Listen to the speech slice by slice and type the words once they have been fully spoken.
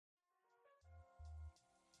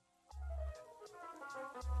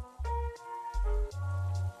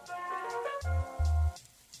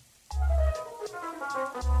Hey,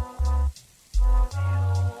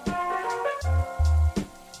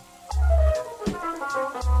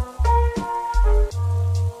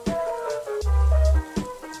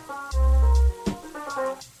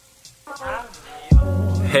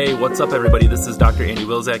 what's up, everybody? This is Dr. Andy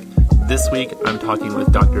Wilczek. This week, I'm talking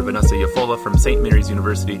with Dr. Vanessa Yafola from St. Mary's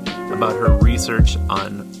University about her research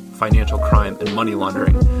on financial crime and money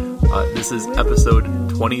laundering. This is episode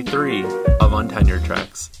 23 of Untenured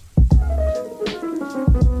Tracks.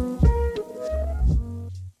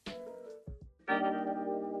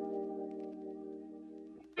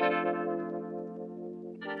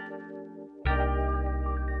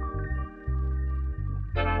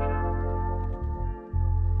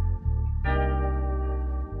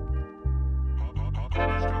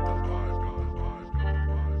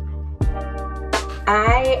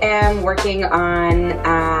 I am working on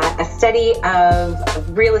a study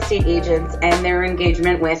of real estate agents and their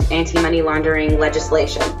engagement with anti-money laundering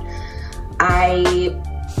legislation. I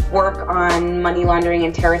work on money laundering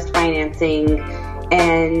and terrorist financing,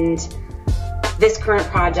 and this current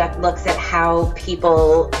project looks at how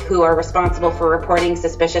people who are responsible for reporting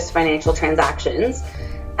suspicious financial transactions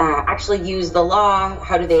actually use the law.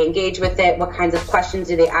 How do they engage with it? What kinds of questions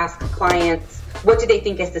do they ask clients? What do they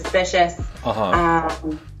think is suspicious?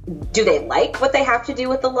 Do they like what they have to do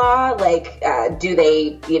with the law? Like, do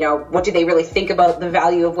they, what do they really think about the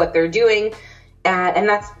value of what they're doing? And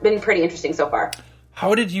that's been pretty interesting so far.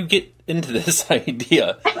 How did you get into this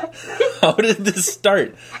idea? How did this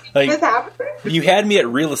start? Like, This happened? You had me at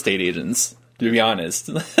real estate agents, to be honest.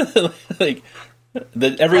 Like,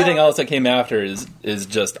 everything else that came after is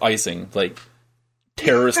just icing. Like,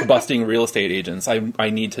 terrorist busting real estate agents. I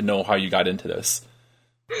need to know how you got into this.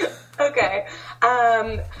 Okay.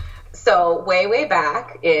 So way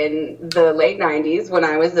back in the late 90s, when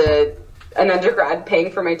I was an undergrad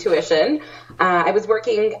paying for my tuition, I was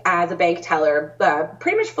working as a bank teller,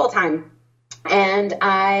 pretty much full time. And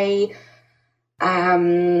I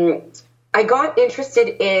got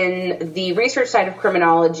interested in the research side of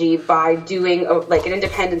criminology by doing an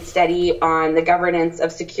independent study on the governance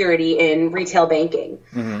of security in retail banking.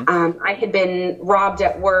 Mm-hmm. I had been robbed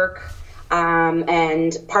at work,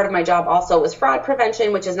 and part of my job also was fraud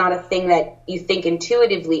prevention, which is not a thing that you think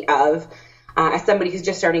intuitively of as somebody who's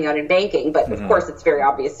just starting out in banking. But of course, it's very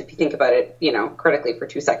obvious if you think about it, critically for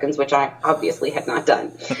 2 seconds, which I obviously had not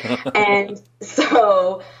done. And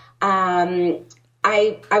so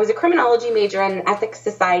I was a criminology major and an ethics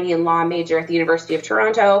society and law major at the University of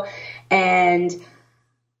Toronto, and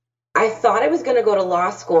I thought I was going to go to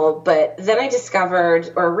law school, but then I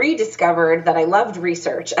discovered or rediscovered that I loved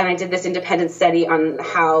research, and I did this independent study on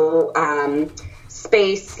how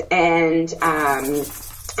space and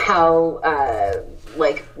how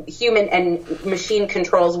human and machine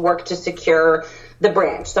controls work to secure the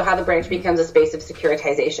branch, so how the branch becomes a space of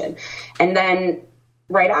securitization. And then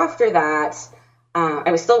right after that,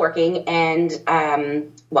 I was still working, and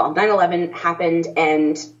 9/11 happened,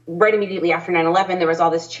 and right immediately after 9/11, there was all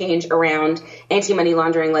this change around anti-money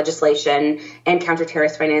laundering legislation, and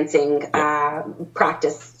counter-terrorist financing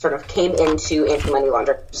practice sort of came into anti-money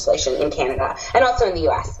laundering legislation in Canada, and also in the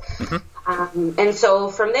U.S. Mm-hmm. And so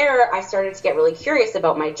from there, I started to get really curious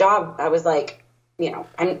about my job. I was like,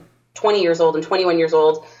 I'm 20 years old and 21 years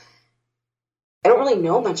old. I don't really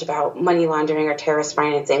know much about money laundering or terrorist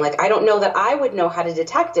financing. Like, I don't know that I would know how to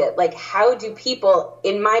detect it. Like, how do people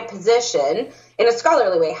in my position, in a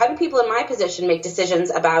scholarly way, how do people in my position make decisions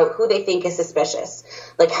about who they think is suspicious?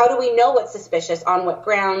 Like, how do we know what's suspicious? On what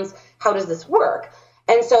grounds? How does this work?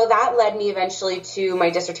 And so that led me eventually to my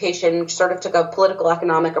dissertation, which sort of took a political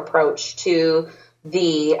economic approach to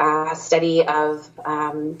the study of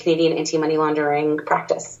Canadian anti-money laundering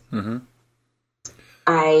practice. Mm-hmm.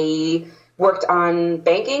 I worked on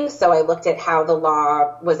banking, so I looked at how the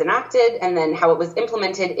law was enacted and then how it was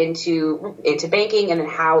implemented into banking, and then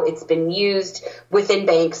how it's been used within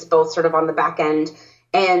banks, both sort of on the back end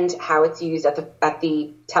and how it's used at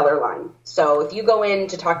the teller line. So if you go in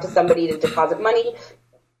to talk to somebody to deposit money,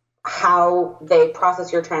 how they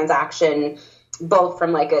process your transaction, both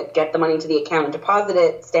from like a get the money to the account and deposit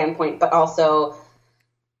it standpoint, but also,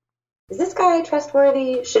 is this guy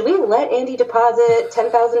trustworthy? Should we let Andy deposit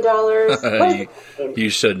 $10,000? You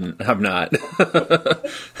shouldn't. I'm not.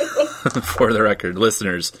 For the record,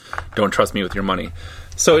 listeners, don't trust me with your money.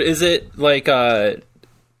 So is it like, I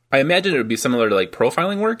imagine it would be similar to like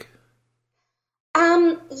profiling work?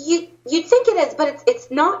 You'd think it is, but it's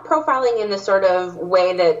not profiling in the sort of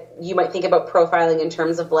way that you might think about profiling in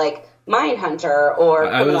terms of like Mindhunter or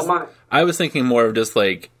Criminal Minds. I was thinking more of just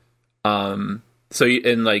like, So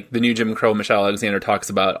in like the new Jim Crow, Michelle Alexander talks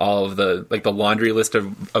about all of the like the laundry list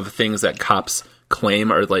of things that cops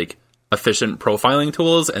claim are like efficient profiling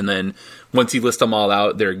tools, and then once you list them all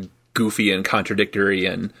out, they're goofy and contradictory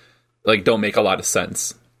and like don't make a lot of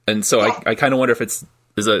sense. And so I kind of wonder if is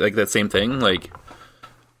it like that same thing? Like,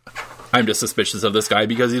 I'm just suspicious of this guy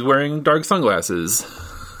because he's wearing dark sunglasses.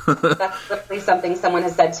 That's literally something someone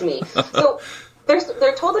has said to me. So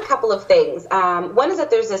they're told a couple of things. One is that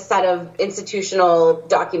there's a set of institutional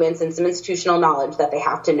documents and some institutional knowledge that they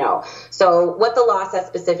have to know. So what the law says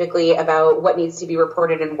specifically about what needs to be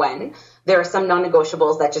reported and when. There are some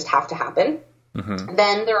non-negotiables that just have to happen. Mm-hmm.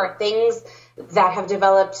 Then there are things that have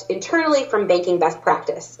developed internally from banking best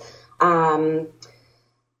practice.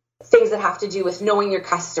 Things that have to do with knowing your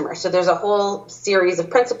customer. So there's a whole series of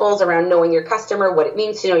principles around knowing your customer, what it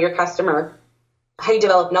means to know your customer, how you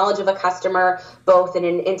develop knowledge of a customer, both in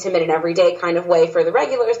an intimate and everyday kind of way for the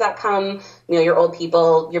regulars that come, your old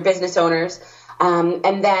people, your business owners.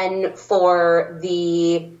 And then for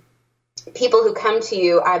the people who come to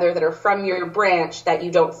you, either that are from your branch that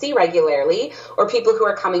you don't see regularly, or people who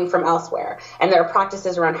are coming from elsewhere. And there are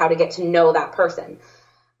practices around how to get to know that person.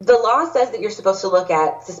 The law says that you're supposed to look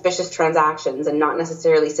at suspicious transactions and not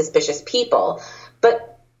necessarily suspicious people.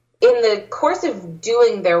 But in the course of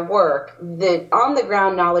doing their work, the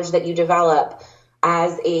on-the-ground knowledge that you develop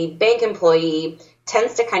as a bank employee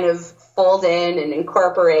tends to kind of fold in and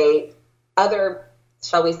incorporate other,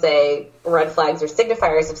 shall we say, red flags or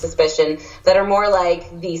signifiers of suspicion that are more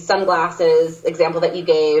like the sunglasses example that you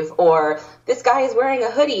gave, or this guy is wearing a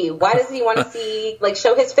hoodie. Why doesn't he want to see,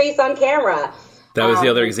 show his face on camera? That was the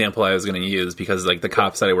other example I was going to use, because like the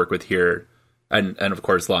cops that I work with here, and of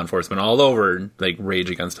course law enforcement all over, like rage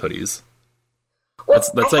against hoodies. Well,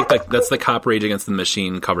 that's the cop rage against the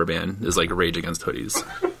machine cover band is like rage against hoodies.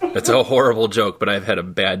 It's a horrible joke, but I've had a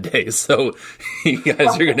bad day, so you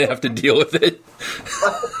guys are going to have to deal with it.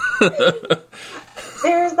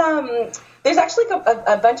 There's actually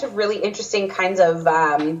a bunch of really interesting kinds of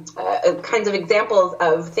examples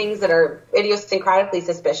of things that are idiosyncratically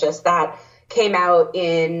suspicious that came out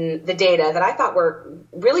in the data that I thought were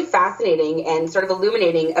really fascinating and sort of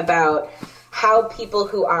illuminating about how people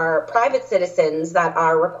who are private citizens that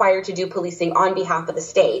are required to do policing on behalf of the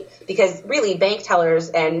state, because really bank tellers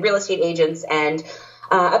and real estate agents and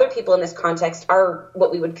other people in this context are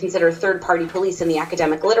what we would consider third-party police in the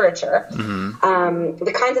academic literature. Mm-hmm.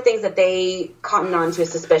 The kinds of things that they cotton on to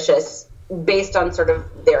as suspicious based on sort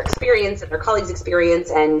of their experience and their colleagues'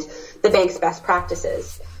 experience and the bank's best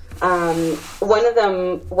practices. One of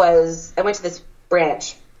them was, I went to this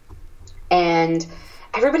branch and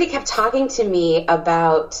everybody kept talking to me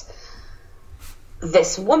about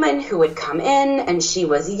this woman who would come in, and she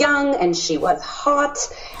was young and she was hot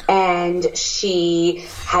and she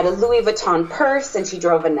had a Louis Vuitton purse and she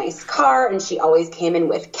drove a nice car and she always came in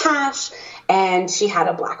with cash and she had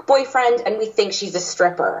a black boyfriend and we think she's a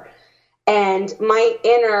stripper. And my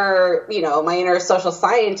inner social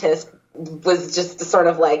scientist was just sort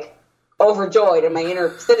of like overjoyed, and my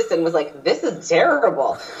inner citizen was like, this is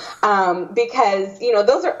terrible. Because,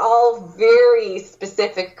 those are all very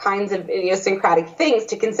specific kinds of idiosyncratic things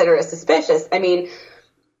to consider as suspicious. I mean,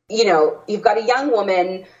 you've got a young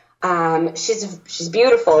woman, she's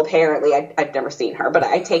beautiful, apparently. I've never seen her, but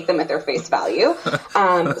I take them at their face value.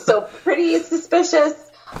 So pretty is suspicious.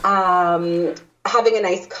 Having a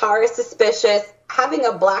nice car is suspicious. Having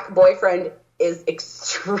a black boyfriend is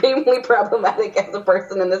extremely problematic as a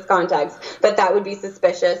person in this context, but that would be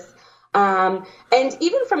suspicious. And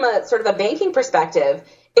even from a sort of a banking perspective,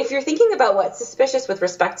 if you're thinking about what's suspicious with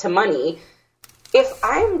respect to money, if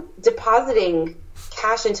I'm depositing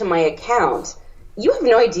cash into my account, you have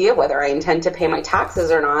no idea whether I intend to pay my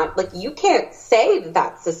taxes or not. Like, you can't say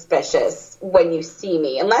that's suspicious when you see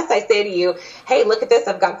me, unless I say to you, hey, look at this,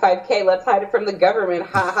 I've got $5,000, let's hide it from the government,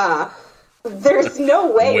 ha ha. There's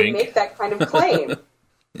no way Wink. to make that kind of claim.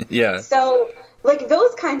 Yeah. So,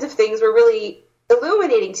 those kinds of things were really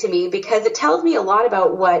illuminating to me, because it tells me a lot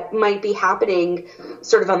about what might be happening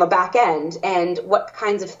sort of on the back end and what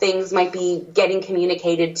kinds of things might be getting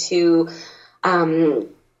communicated to,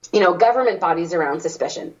 government bodies around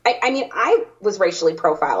suspicion. I was racially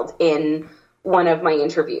profiled in one of my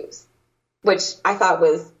interviews, which I thought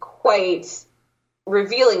was quite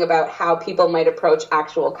revealing about how people might approach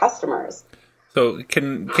actual customers. So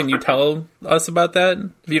can you tell us about that,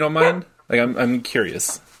 if you don't mind? I'm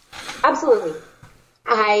curious. Absolutely.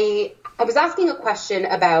 I was asking a question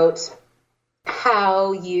about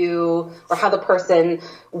how the person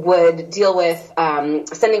would deal with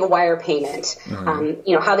sending a wire payment.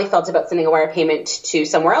 Mm-hmm. How they felt about sending a wire payment to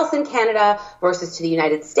somewhere else in Canada versus to the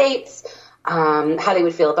United States. how they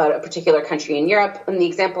would feel about a particular country in Europe. And the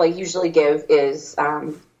example I usually give is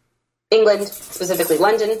England, specifically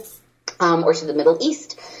London, or to the Middle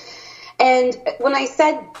East. And when I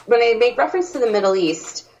made reference to the Middle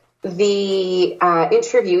East, the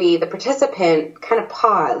interviewee, the participant, kind of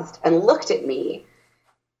paused and looked at me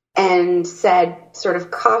and said, sort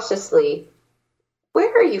of cautiously,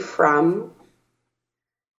 "Where are you from?"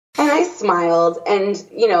 And I smiled, and,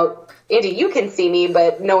 Andy, you can see me,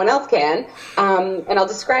 but no one else can. And I'll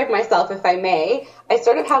describe myself, if I may. I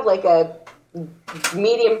sort of have like a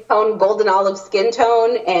medium tone, golden olive skin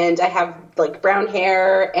tone, and I have like brown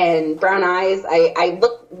hair and brown eyes. I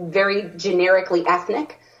look very generically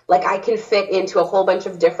ethnic. Like I can fit into a whole bunch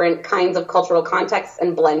of different kinds of cultural contexts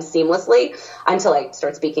and blend seamlessly until I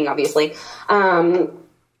start speaking, obviously. And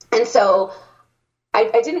so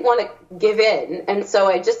I didn't want to give in. And so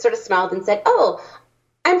I just sort of smiled and said, "Oh,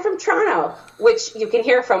 I'm from Toronto," which you can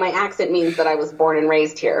hear from my accent means that I was born and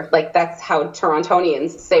raised here. Like that's how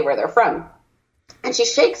Torontonians say where they're from. And she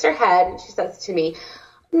shakes her head and she says to me,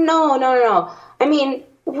 No. I mean,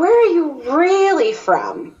 where are you really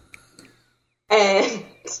from?" And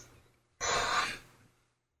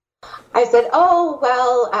I said, "Oh,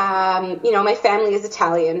 well, my family is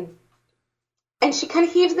Italian." And she kind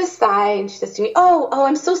of heaves this sigh and she says to me, Oh,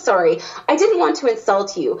 I'm so sorry. I didn't want to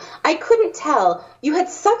insult you. I couldn't tell. You had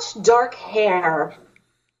such dark hair.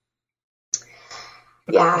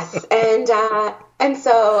 Yes. And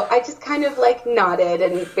so I just kind of like nodded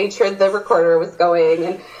and made sure the recorder was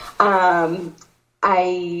going. And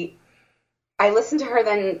I listened to her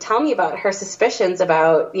then tell me about her suspicions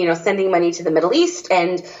about, sending money to the Middle East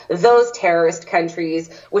and those terrorist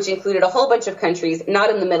countries, which included a whole bunch of countries,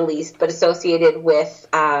 not in the Middle East, but associated with,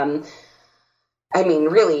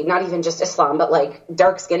 really not even just Islam, but like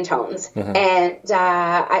dark skin tones. Mm-hmm. And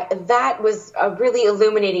that was a really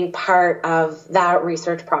illuminating part of that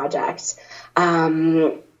research project.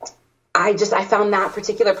 I found that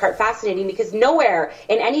particular part fascinating because nowhere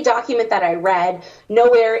in any document that I read,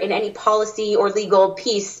 nowhere in any policy or legal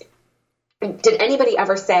piece did anybody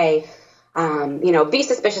ever say, be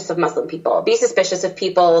suspicious of Muslim people, be suspicious of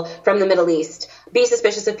people from the Middle East, be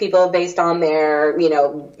suspicious of people based on their,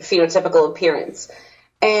 phenotypical appearance.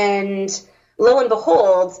 And lo and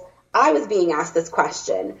behold, I was being asked this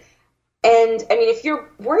question. And I mean, if you're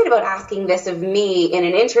worried about asking this of me in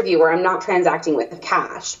an interview where I'm not transacting with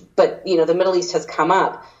cash, but, the Middle East has come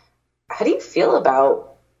up, how do you feel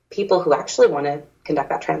about people who actually want to conduct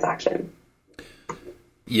that transaction?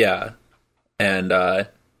 Yeah. And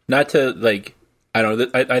not to, I don't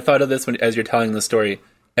know, I thought of this as you're telling the story,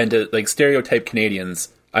 and to, stereotype Canadians.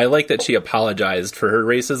 I like that she apologized for her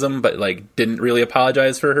racism, but, didn't really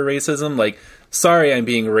apologize for her racism. Sorry, I'm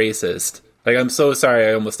being racist. I'm so sorry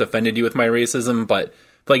I almost offended you with my racism, but,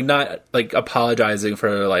 not, apologizing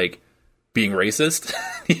for, being racist.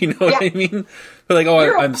 You know what I mean? But,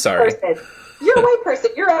 I'm sorry. Person. You're a white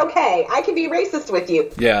person. You're okay. I can be racist with you.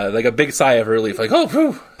 Yeah, a big sigh of relief. Oh,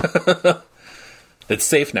 whew. It's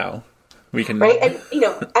safe now. We can... Right? And,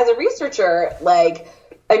 as a researcher,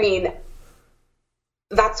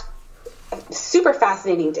 that's super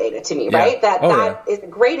fascinating data to me, right? That is a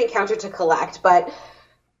great encounter to collect, but...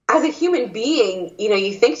 As a human being,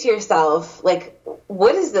 you think to yourself,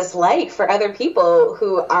 what is this like for other people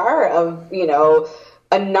who are of,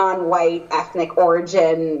 a non-white ethnic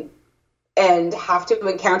origin and have to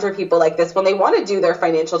encounter people like this when they want to do their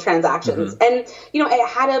financial transactions? Mm-hmm. And, I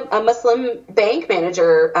had a Muslim bank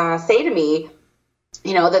manager say to me,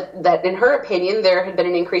 that in her opinion, there had been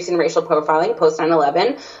an increase in racial profiling post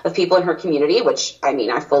 9/11 of people in her community, which,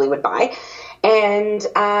 I fully would buy. And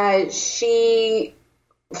she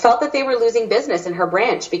felt that they were losing business in her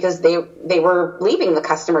branch because they were leaving the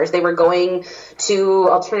customers. They were going to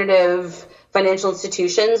alternative financial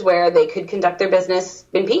institutions where they could conduct their business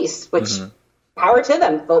in peace, which power to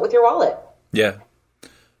them. Vote with your wallet. Yeah.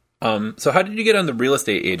 So how did you get on the real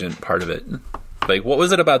estate agent part of it? What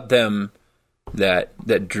was it about them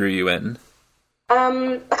that drew you in?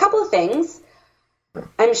 A couple of things.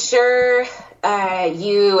 I'm sure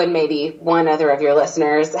you and maybe one other of your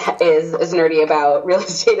listeners is as nerdy about real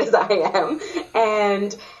estate as I am,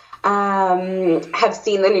 and have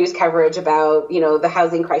seen the news coverage about, the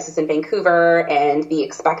housing crisis in Vancouver and the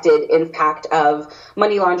expected impact of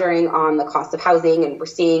money laundering on the cost of housing. And we're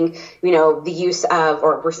seeing,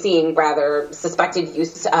 suspected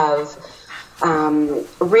use of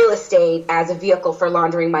real estate as a vehicle for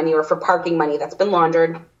laundering money or for parking money that's been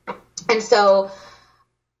laundered. And so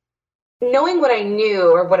knowing what I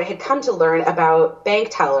knew or what I had come to learn about bank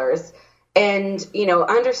tellers and,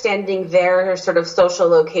 understanding their sort of social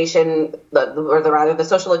location, the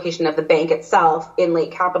social location of the bank itself in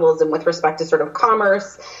late capitalism with respect to sort of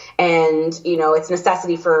commerce and, its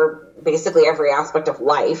necessity for basically every aspect of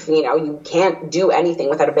life. You can't do anything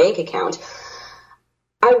without a bank account.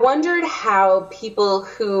 I wondered how people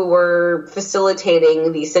who were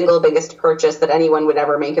facilitating the single biggest purchase that anyone would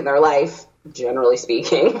ever make in their life, generally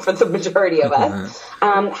speaking, for the majority of us,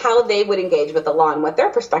 how they would engage with the law and what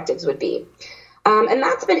their perspectives would be. And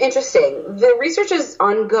that's been interesting. The research is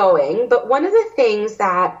ongoing, but one of the things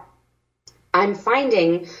that I'm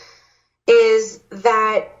finding is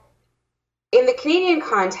that in the Canadian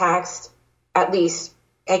context, at least,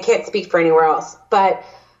 I can't speak for anywhere else, but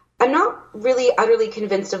I'm not really utterly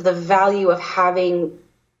convinced of the value of having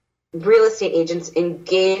real estate agents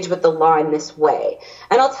engage with the law in this way.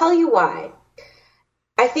 And I'll tell you why.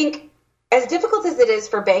 I think as difficult as it is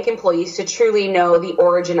for bank employees to truly know the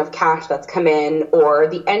origin of cash that's come in or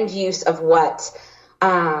the end use of what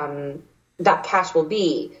that cash will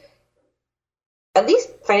be, at least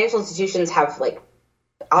financial institutions have like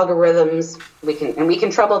algorithms. We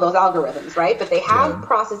can trouble those algorithms, right? But they have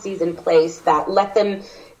processes in place that let them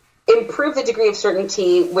improve the degree of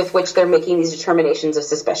certainty with which they're making these determinations of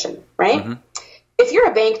suspicion, right? Mm-hmm. If you're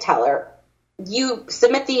a bank teller, you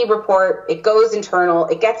submit the report, it goes internal,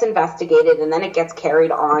 it gets investigated, and then it gets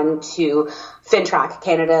carried on to FINTRAC,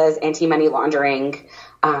 Canada's anti-money laundering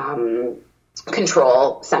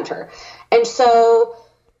control center. And so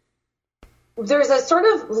there's a sort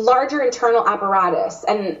of larger internal apparatus,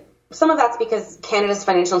 and some of that's because Canada's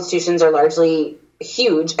financial institutions are largely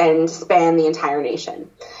huge and span the entire nation.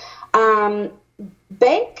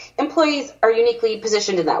 Bank employees are uniquely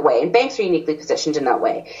positioned in that way, and banks are uniquely positioned in that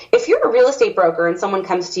way. If you're a real estate broker and someone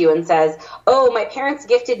comes to you and says, "Oh, my parents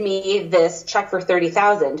gifted me this check for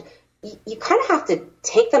 $30,000," you kind of have to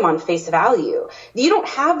take them on face value. You don't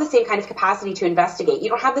have the same kind of capacity to investigate. You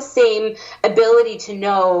don't have the same ability to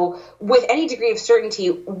know with any degree of certainty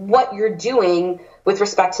what you're doing with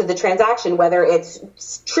respect to the transaction, whether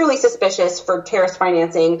it's truly suspicious for terrorist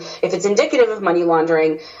financing, if it's indicative of money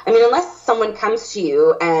laundering. I mean, unless someone comes to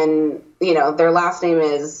you and, their last name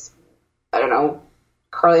is, I don't know,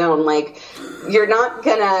 Corleone, like, you're not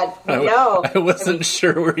gonna know. I wasn't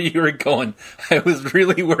sure where you were going. I was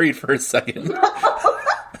really worried for a second.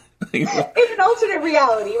 In an alternate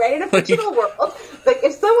reality, right? In a fictional world. Like,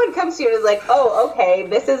 if someone comes to you and is like, "Oh, okay,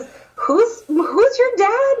 this is, who's your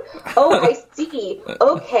dad? Oh, I see.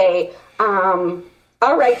 Okay.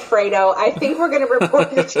 All right, Fredo, I think we're going to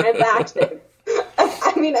report the transaction."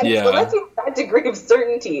 I mean, unless you have that degree of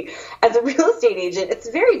certainty as a real estate agent, it's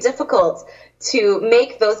very difficult to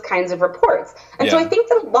make those kinds of reports. And so I think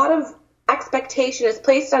that a lot of expectation is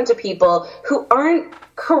placed onto people who aren't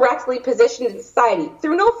correctly positioned in society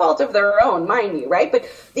through no fault of their own, mind you, right? But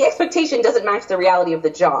the expectation doesn't match the reality of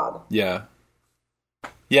the job. Yeah.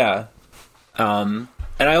 Yeah. And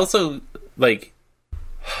I also, like,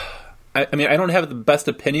 I mean, I don't have the best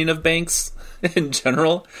opinion of banks in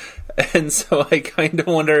general. And so I kind of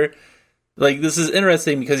wonder, like, this is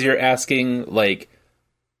interesting because you're asking, like,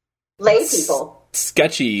 lay people,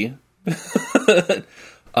 sketchy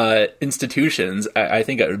institutions, I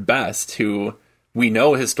think at best, who we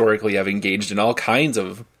know historically have engaged in all kinds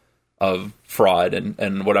of fraud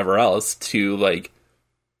and whatever else to, like,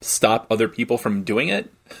 stop other people from doing it.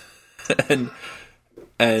 and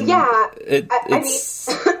yeah, it's...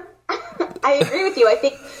 I mean, I agree with you. I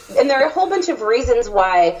think, and there are a whole bunch of reasons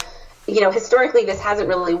why, historically this hasn't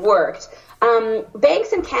really worked.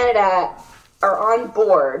 Banks in Canada are on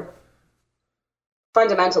board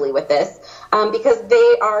fundamentally with this because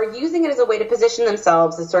they are using it as a way to position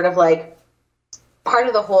themselves as sort of like part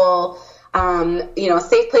of the whole, a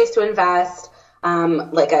safe place to invest,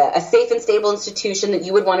 like a safe and stable institution that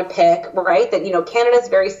you would want to pick, right? That, Canada's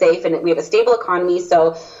very safe and we have a stable economy,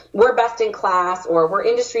 so we're best in class, or we're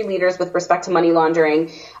industry leaders with respect to money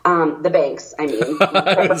laundering. The banks, I mean,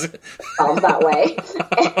 that way.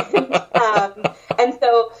 And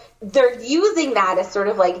so they're using that as sort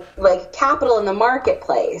of like capital in the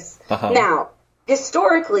marketplace. Uh-huh. Now,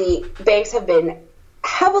 historically, banks have been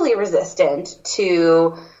heavily resistant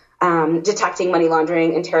to detecting money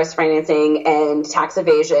laundering and terrorist financing and tax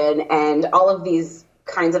evasion and all of these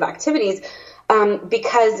kinds of activities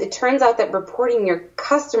because it turns out that reporting your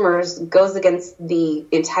customers goes against the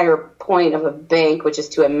entire point of a bank, which is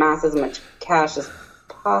to amass as much cash as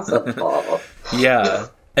possible. Yeah.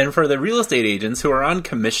 And for the real estate agents who are on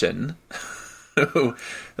commission,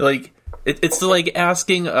 like, it's like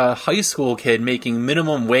asking a high school kid making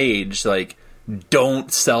minimum wage, like,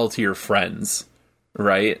 don't sell to your friends,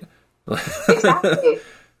 right? Exactly.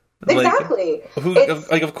 Exactly.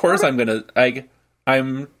 Of course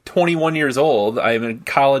I'm 21 years old. I'm a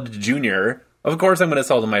college junior. Of course I'm going to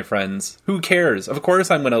sell to my friends. Who cares? Of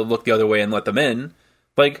course I'm going to look the other way and let them in.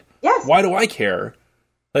 Like, yes. Why do I care?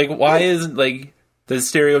 Like, why is, like, the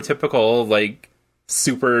stereotypical, like,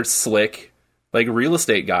 super slick, like, real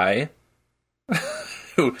estate guy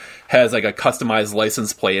who has, like, a customized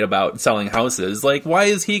license plate about selling houses, like, why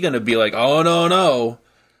is he going to be like, oh, no,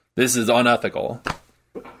 this is unethical?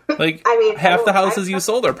 Like, I mean, half the houses you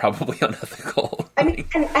sold are probably unethical. I mean,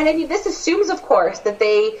 and I mean, this assumes, of course, that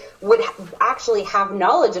they would actually have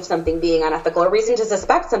knowledge of something being unethical, or reason to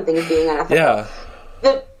suspect something of being unethical. Yeah.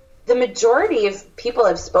 The majority of people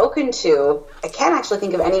I've spoken to, I can't actually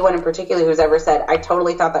think of anyone in particular who's ever said, I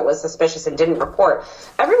totally thought that was suspicious and didn't report.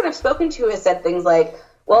 Everyone I've spoken to has said things like,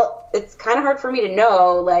 well, it's kind of hard for me to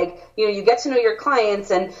know. Like, you know, you get to know your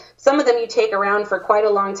clients, and some of them you take around for quite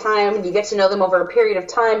a long time, and you get to know them over a period of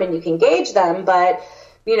time, and you can gauge them. But,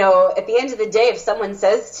 you know, at the end of the day, if someone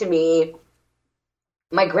says to me,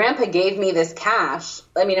 my grandpa gave me this cash,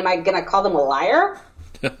 I mean, am I going to call them a liar?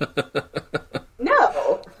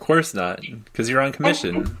 No. Of course not, because you're on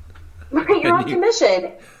commission. Right, you're on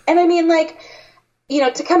commission. And I mean, like, you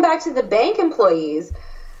know, to come back to the bank employees,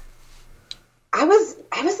 I was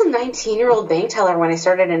a 19-year-old bank teller when I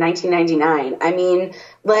started in 1999. I mean,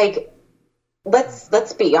 like,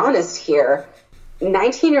 let's be honest here.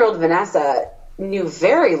 19-year-old Vanessa knew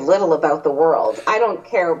very little about the world. I don't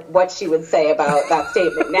care what she would say about that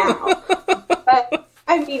statement now. But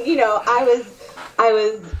I mean, you know, I was at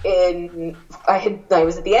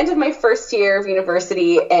the end of my first year of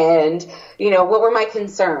university, and, you know, what were my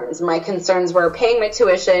concerns? My concerns were paying my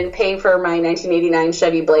tuition, paying for my 1989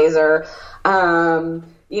 Chevy Blazer,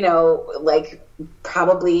 you know, like,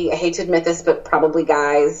 probably, I hate to admit this, but probably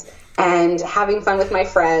guys, and having fun with my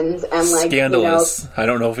friends, and, like, scandalous. You know, I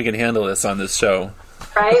don't know if we can handle this on this show.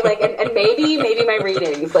 Right? Like, and maybe my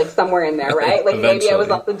readings, like, somewhere in there, right? Like, maybe I was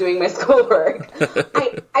also doing my schoolwork.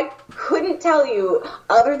 I couldn't tell you,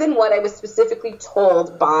 other than what I was specifically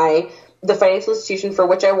told by the financial institution for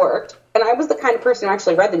which I worked, and I was the kind of person who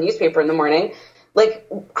actually read the newspaper in the morning, like,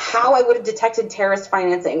 how I would have detected terrorist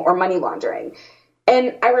financing or money laundering.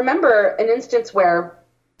 And I remember an instance where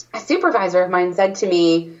a supervisor of mine said to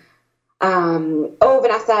me, oh,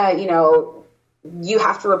 Vanessa, you know, you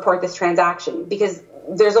have to report this transaction, because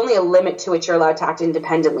there's only a limit to which you're allowed to act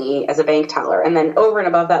independently as a bank teller. And then over and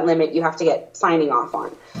above that limit, you have to get signing off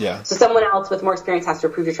on. Yeah. So someone else with more experience has to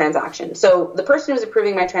approve your transaction. So the person who's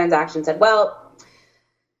approving my transaction said, well,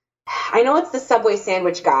 I know it's the Subway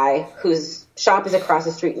sandwich guy whose shop is across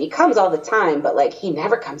the street, and he comes all the time, but, like, he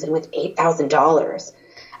never comes in with $8,000.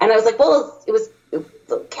 And I was like, well, it was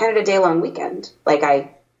the Canada Day long weekend. Like,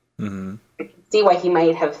 I see why he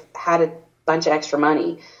might have had a bunch of extra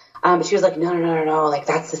money. But she was like, no, like,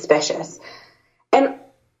 that's suspicious. And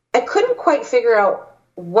I couldn't quite figure out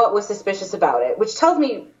what was suspicious about it, which tells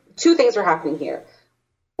me two things are happening here.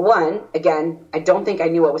 One, again, I don't think I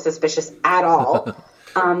knew what was suspicious at all.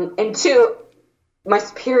 And two, my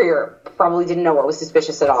superior probably didn't know what was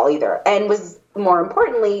suspicious at all either, and was, more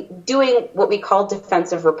importantly, doing what we call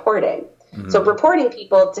defensive reporting. So reporting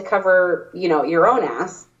people to cover, you know, your own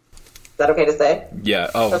ass. Is that okay to say?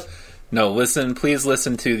 Yeah. Oh, no, please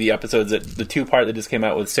listen to the episodes, the two-part that just came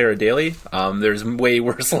out with Sarah Daly. There's way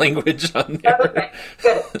worse language on there. Okay,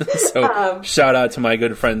 good. So shout out to my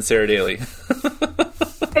good friend Sarah Daly.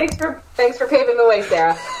 Thanks for paving the way,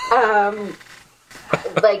 Sarah.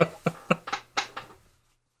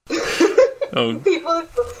 People,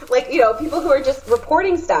 like, you know, people who are just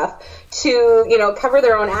reporting stuff to, you know, cover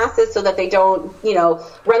their own asses so that they don't, you know,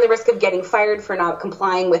 run the risk of getting fired for not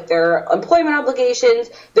complying with their employment obligations.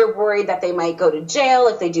 They're worried that they might go to jail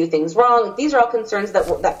if they do things wrong. These are all concerns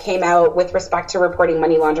that came out with respect to reporting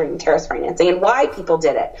money laundering and terrorist financing, and why people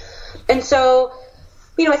did it. And so,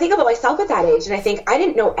 you know, I think about myself at that age, and I think I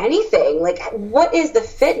didn't know anything. Like, what is the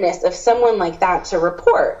fitness of someone like that to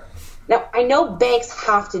report? Now, I know banks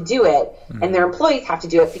have to do it, and their employees have to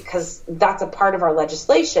do it, because that's a part of our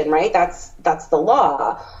legislation, right? That's the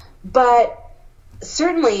law. But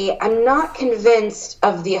certainly, I'm not convinced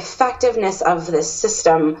of the effectiveness of this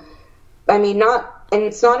system. I mean, and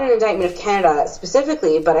it's not an indictment of Canada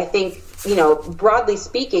specifically, but I think, you know, broadly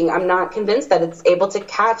speaking, I'm not convinced that it's able to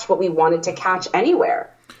catch what we wanted to catch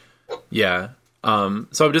anywhere. Yeah.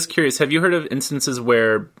 So I'm just curious, have you heard of instances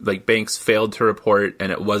where, like, banks failed to report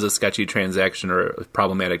and it was a sketchy transaction or a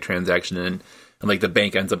problematic transaction, and like, the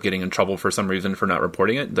bank ends up getting in trouble for some reason for not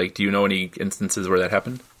reporting it? Like, do you know any instances where that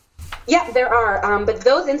happened? Yeah, there are, but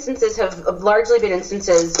those instances have largely been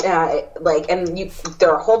instances there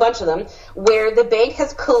are a whole bunch of them where the bank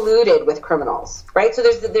has colluded with criminals, right? So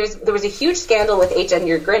there was a huge scandal with and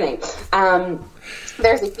you're grinning.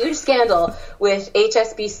 There's a huge scandal with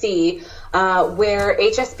HSBC where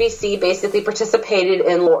HSBC basically participated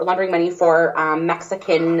in laundering money for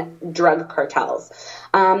Mexican drug cartels.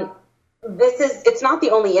 It's not the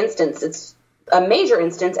only instance. It's a major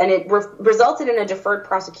instance, and it resulted in a deferred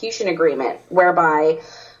prosecution agreement whereby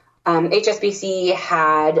HSBC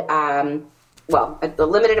had a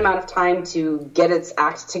limited amount of time to get its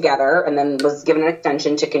act together, and then was given an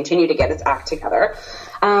extension to continue to get its act together.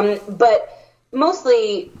 But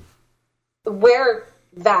mostly where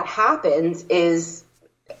that happens is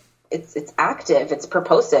it's active, it's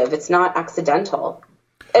purposive, it's not accidental.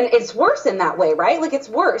 And it's worse in that way, right? Like, it's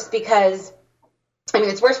worse because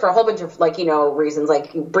it's worse for a whole bunch of reasons,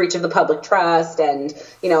 like breach of the public trust and,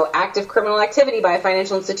 active criminal activity by a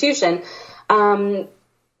financial institution.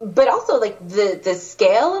 But also, like, the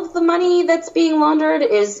scale of the money that's being laundered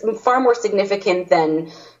is far more significant than,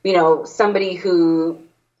 somebody who,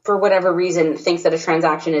 for whatever reason, thinks that a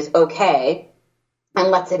transaction is okay and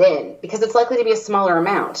lets it in, because it's likely to be a smaller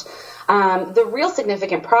amount. The real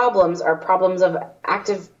significant problems are problems of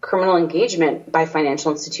active criminal engagement by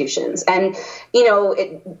financial institutions. And,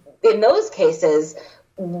 in those cases,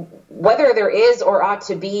 whether there is or ought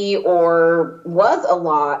to be or was a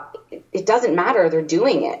law, it doesn't matter. They're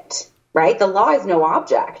doing it, right? The law is no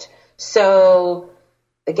object. So,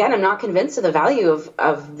 again, I'm not convinced of the value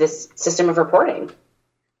of this system of reporting.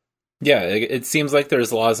 Yeah, it seems like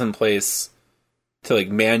there's laws in place to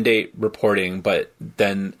mandate reporting, but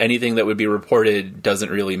then anything that would be reported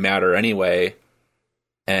doesn't really matter anyway,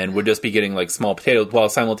 and would just be getting small potatoes, while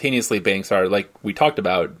simultaneously banks are, like we talked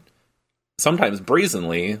about, sometimes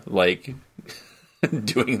brazenly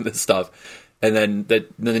doing this stuff, and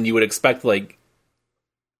then you would expect the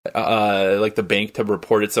bank to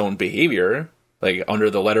report its own behavior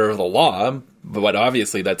under the letter of the law, but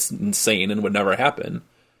obviously that's insane and would never happen.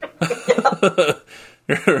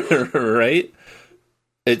 Right?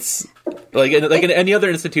 It's like in any other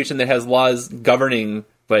institution that has laws governing,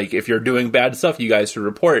 if you're doing bad stuff, you guys should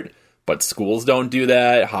report. But schools don't do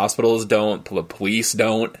that. Hospitals don't. The police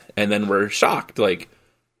don't. And then we're shocked.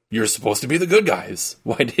 You're supposed to be the good guys.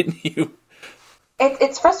 Why didn't you?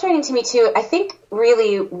 It's frustrating to me, too. I think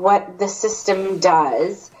really what the system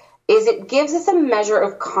does is it gives us a measure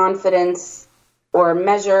of confidence or a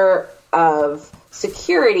measure of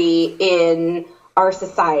security in our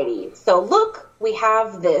society. So look, we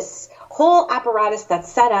have this whole apparatus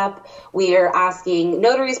that's set up. We are asking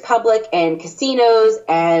notaries public and casinos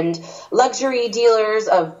and luxury dealers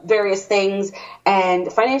of various things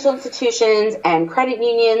and financial institutions and credit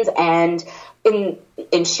unions and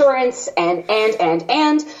insurance and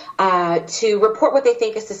to report what they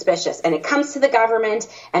think is suspicious. And it comes to the government,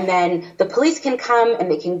 and then the police can come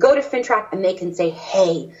and they can go to FINTRAC and they can say,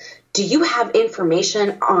 hey, do you have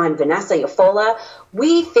information on Vanessa Yafola?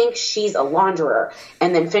 We think she's a launderer.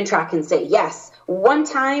 And then FINTRAC can say, yes. One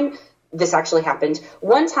time, this actually happened.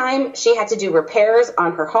 One time, she had to do repairs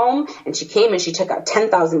on her home, and she came and she took out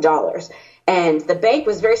 $10,000. And the bank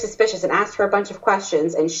was very suspicious and asked her a bunch of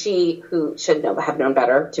questions. And she, who should have known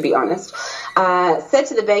better, to be honest, said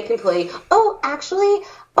to the bank employee,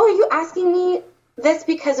 are you asking me this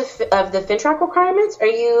because of the FINTRAC requirements?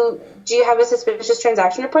 Do you have a suspicious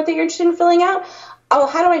transaction report that you're interested in filling out? Oh,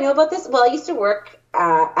 how do I know about this? Well, I used to work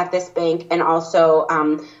at this bank, and also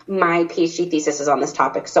my PhD thesis is on this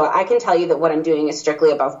topic. So I can tell you that what I'm doing is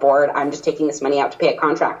strictly above board. I'm just taking this money out to pay a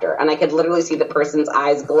contractor. And I could literally see the person's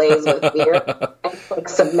eyes glaze with fear and click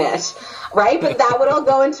submit, right? But that would all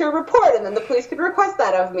go into a report, and then the police could request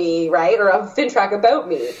that of me, right? Or of FINTRAC about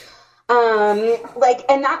me.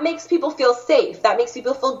 And that makes people feel safe. That makes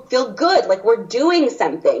people feel good, like we're doing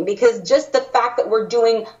something, because just the fact that we're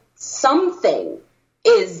doing something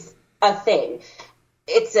is a thing.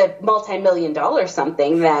 It's a multi-million-dollar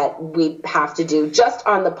something that we have to do just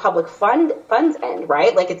on the public funds end,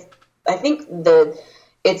 right? I think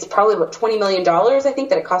it's probably about $20 million, I think,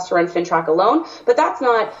 that it costs to run FINTRAC alone. But that's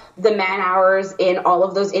not the man hours in all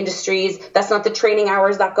of those industries. That's not the training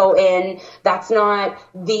hours that go in. That's not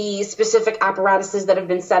the specific apparatuses that have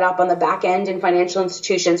been set up on the back end in financial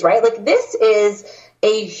institutions, right? This is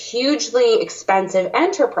a hugely expensive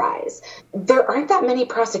enterprise. There aren't that many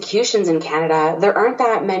prosecutions in Canada. There aren't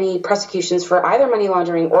that many prosecutions for either money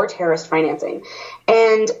laundering or terrorist financing.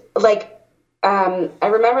 And I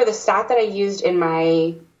remember the stat that I used in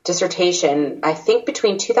my dissertation. I think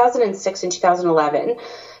between 2006 and 2011,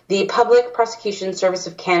 the Public Prosecution Service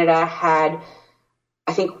of Canada had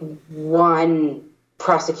I think, one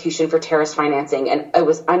prosecution for terrorist financing, and it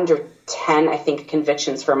was under 10, I think,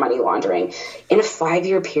 convictions for money laundering in a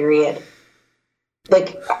 5-year period.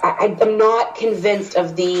 Like, I'm not convinced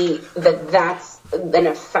of that's an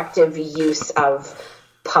effective use of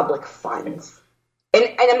public funds. And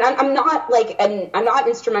I'm not like, I'm not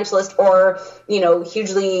instrumentalist or,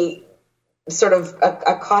 hugely sort of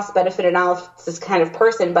a cost-benefit analysis kind of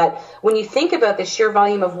person, but when you think about the sheer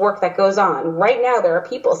volume of work that goes on, right now there are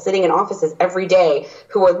people sitting in offices every day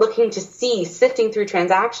who are looking to see, sifting through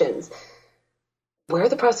transactions. Where are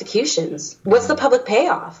the prosecutions? What's the public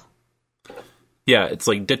payoff? Yeah, it's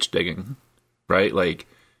like ditch digging, right? Like,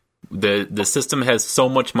 the system has so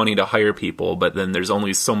much money to hire people, but then there's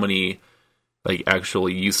only so many, like,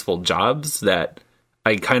 actually useful jobs that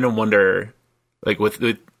I kind of wonder, like, with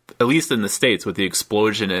at least in the States, with the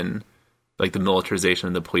explosion in, like, the militarization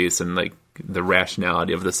of the police and, like, the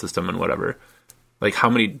rationality of the system and whatever, like, how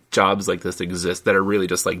many jobs like this exist that are really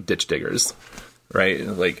just, like, ditch diggers, right?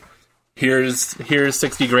 Like, here's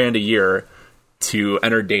 $60 grand a year to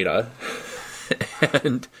enter data,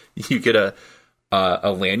 and you get a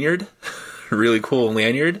lanyard, a really cool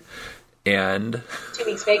lanyard, and 2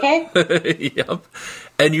 weeks vacay. Yep,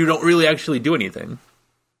 and you don't really actually do anything.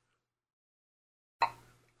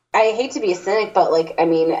 I hate to be a cynic, but, like, I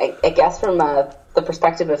mean, I guess from the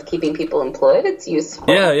perspective of keeping people employed, it's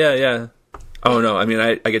useful. Yeah. Oh, no, I mean,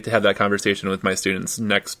 I get to have that conversation with my students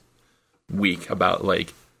next week about,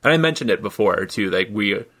 like, and I mentioned it before, too, like,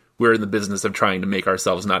 we're in the business of trying to make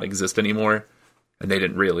ourselves not exist anymore, and they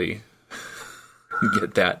didn't really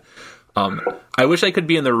get that. I wish I could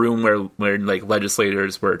be in the room where like,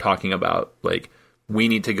 legislators were talking about, like, we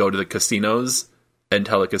need to go to the casinos and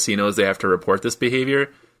tell the casinos they have to report this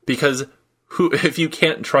behavior, because if you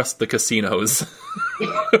can't trust the casinos,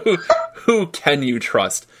 who can you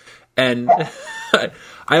trust? And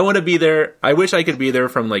I want to be there. I wish I could be there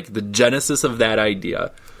from, like, the genesis of that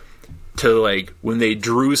idea to, like, when they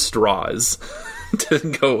drew straws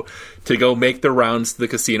to go make the rounds to the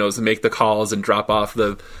casinos and make the calls and drop off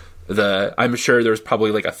the I'm sure there's probably,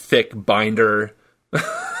 like, a thick binder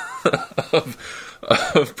of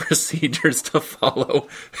procedures to follow,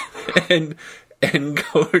 and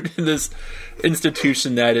go to this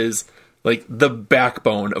institution that is, like, the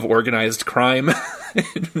backbone of organized crime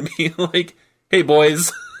and be like, hey,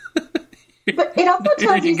 boys. But it also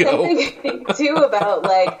tells you something, I think, too, about,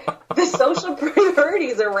 like, the social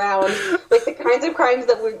priorities around, like, the kinds of crimes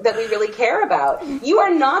that we really care about. You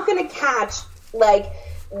are not going to catch, like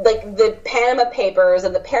the Panama Papers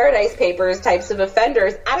and the Paradise Papers types of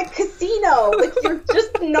offenders at a casino. Like, you're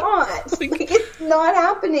just not. Like, it's not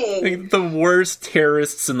happening. Like, the worst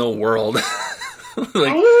terrorists in the world.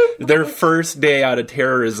 Like, their first day out of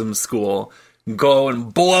terrorism school, go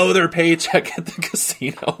and blow their paycheck at the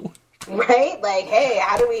casino. Right? Like,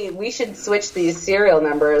 hey, we should switch these serial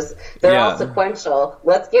numbers. They're all sequential.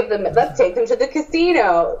 Let's take them to the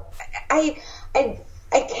casino. I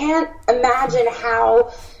can't imagine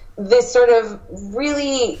how this sort of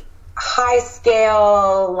really high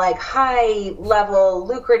scale, like, high level,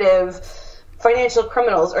 lucrative financial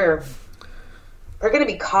criminals are going to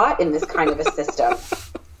be caught in this kind of a system.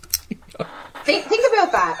 Think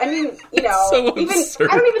about that. I mean, so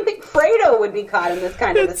I don't even think Fredo would be caught in this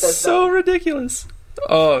kind of a system. It's so ridiculous.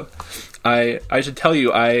 Oh, I should tell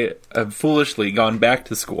you, I have foolishly gone back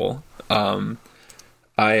to school. I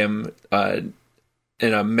am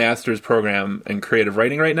in a master's program in creative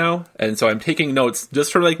writing right now, and so I'm taking notes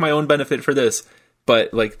just for, like, my own benefit for this.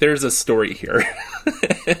 But, like, there's a story here,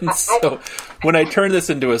 and so when I turn this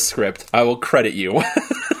into a script, I will credit you.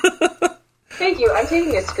 Thank you. I'm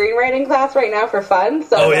taking a screenwriting class right now for fun.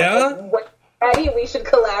 So, we should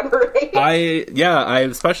collaborate.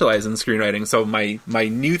 I specialize in screenwriting. So my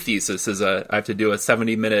new thesis is I have to do a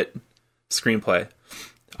 70-minute screenplay,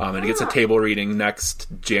 and it gets a table reading next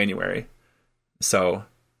January. So,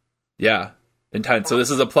 yeah, intense. So this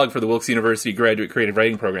is a plug for the Wilkes University Graduate Creative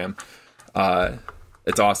Writing Program.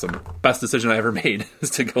 It's awesome. Best decision I ever made is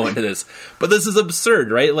to go into this. But this is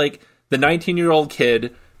absurd, right? Like, the 19-year-old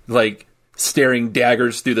kid, like, staring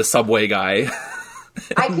daggers through the subway guy.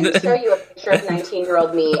 I can show you a picture of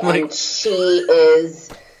 19-year-old me, and she is,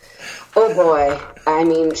 oh boy. I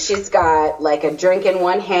mean, she's got, like, a drink in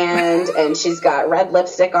one hand, and she's got red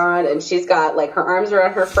lipstick on, and she's got, like, her arms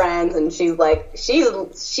around her friends, and she's like, she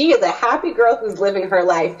is a happy girl who's living her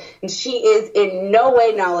life, and she is in no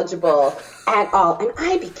way knowledgeable at all. And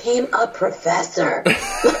I became a professor.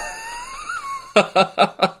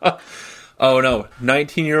 Oh no,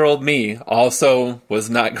 19-year-old me also was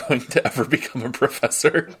not going to ever become a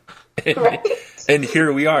professor. And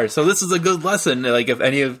here we are. So this is a good lesson. Like if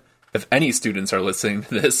any students are listening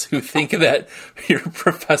to this who think that your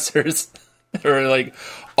professors are like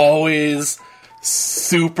always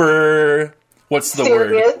super, what's the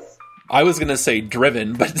serious word? I was going to say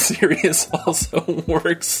driven, but serious also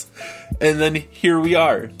works. And then here we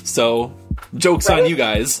are. So joke's on you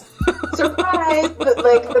guys. Surprise! But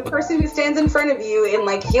like the person who stands in front of you in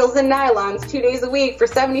like heels and nylons 2 days a week for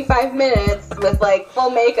 75 minutes with like full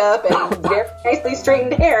makeup and very nicely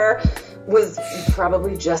straightened hair was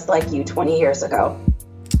probably just like you 20 years ago.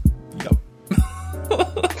 Yep.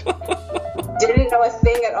 Didn't know a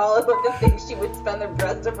thing at all about the things she would spend the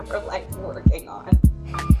rest of her life working on.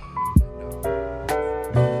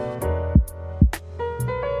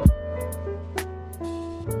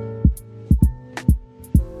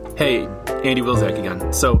 Hey, Andy Wilczek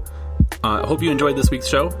again. So, I hope you enjoyed this week's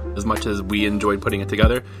show as much as we enjoyed putting it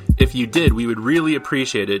together. If you did, we would really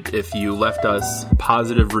appreciate it if you left us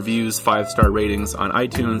positive reviews, 5-star ratings on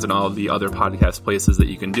iTunes and all of the other podcast places that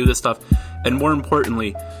you can do this stuff. And more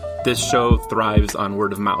importantly, this show thrives on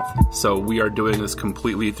word of mouth. So we are doing this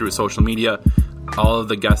completely through social media. All of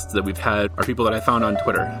the guests that we've had are people that I found on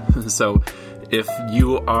Twitter. So if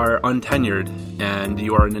you are untenured and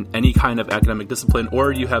you are in any kind of academic discipline,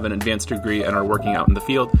 or you have an advanced degree and are working out in the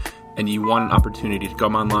field, and you want an opportunity to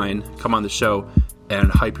come online, come on the show, and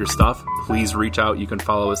hype your stuff, please reach out. You can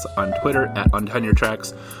follow us on Twitter at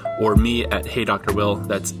UntenuredTracks, or me at Hey Dr. Will.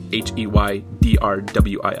 That's HEYDRWIL.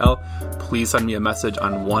 Please send me a message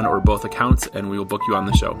on one or both accounts, and we will book you on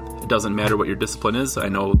the show. It doesn't matter what your discipline is. I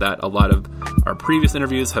know that a lot of our previous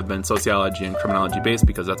interviews have been sociology and criminology based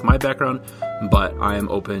because that's my background, but I am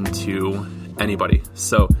open to anybody.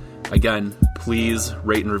 So again, please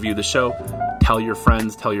rate and review the show. Tell your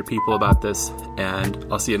friends, tell your people about this, and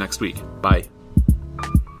I'll see you next week. Bye.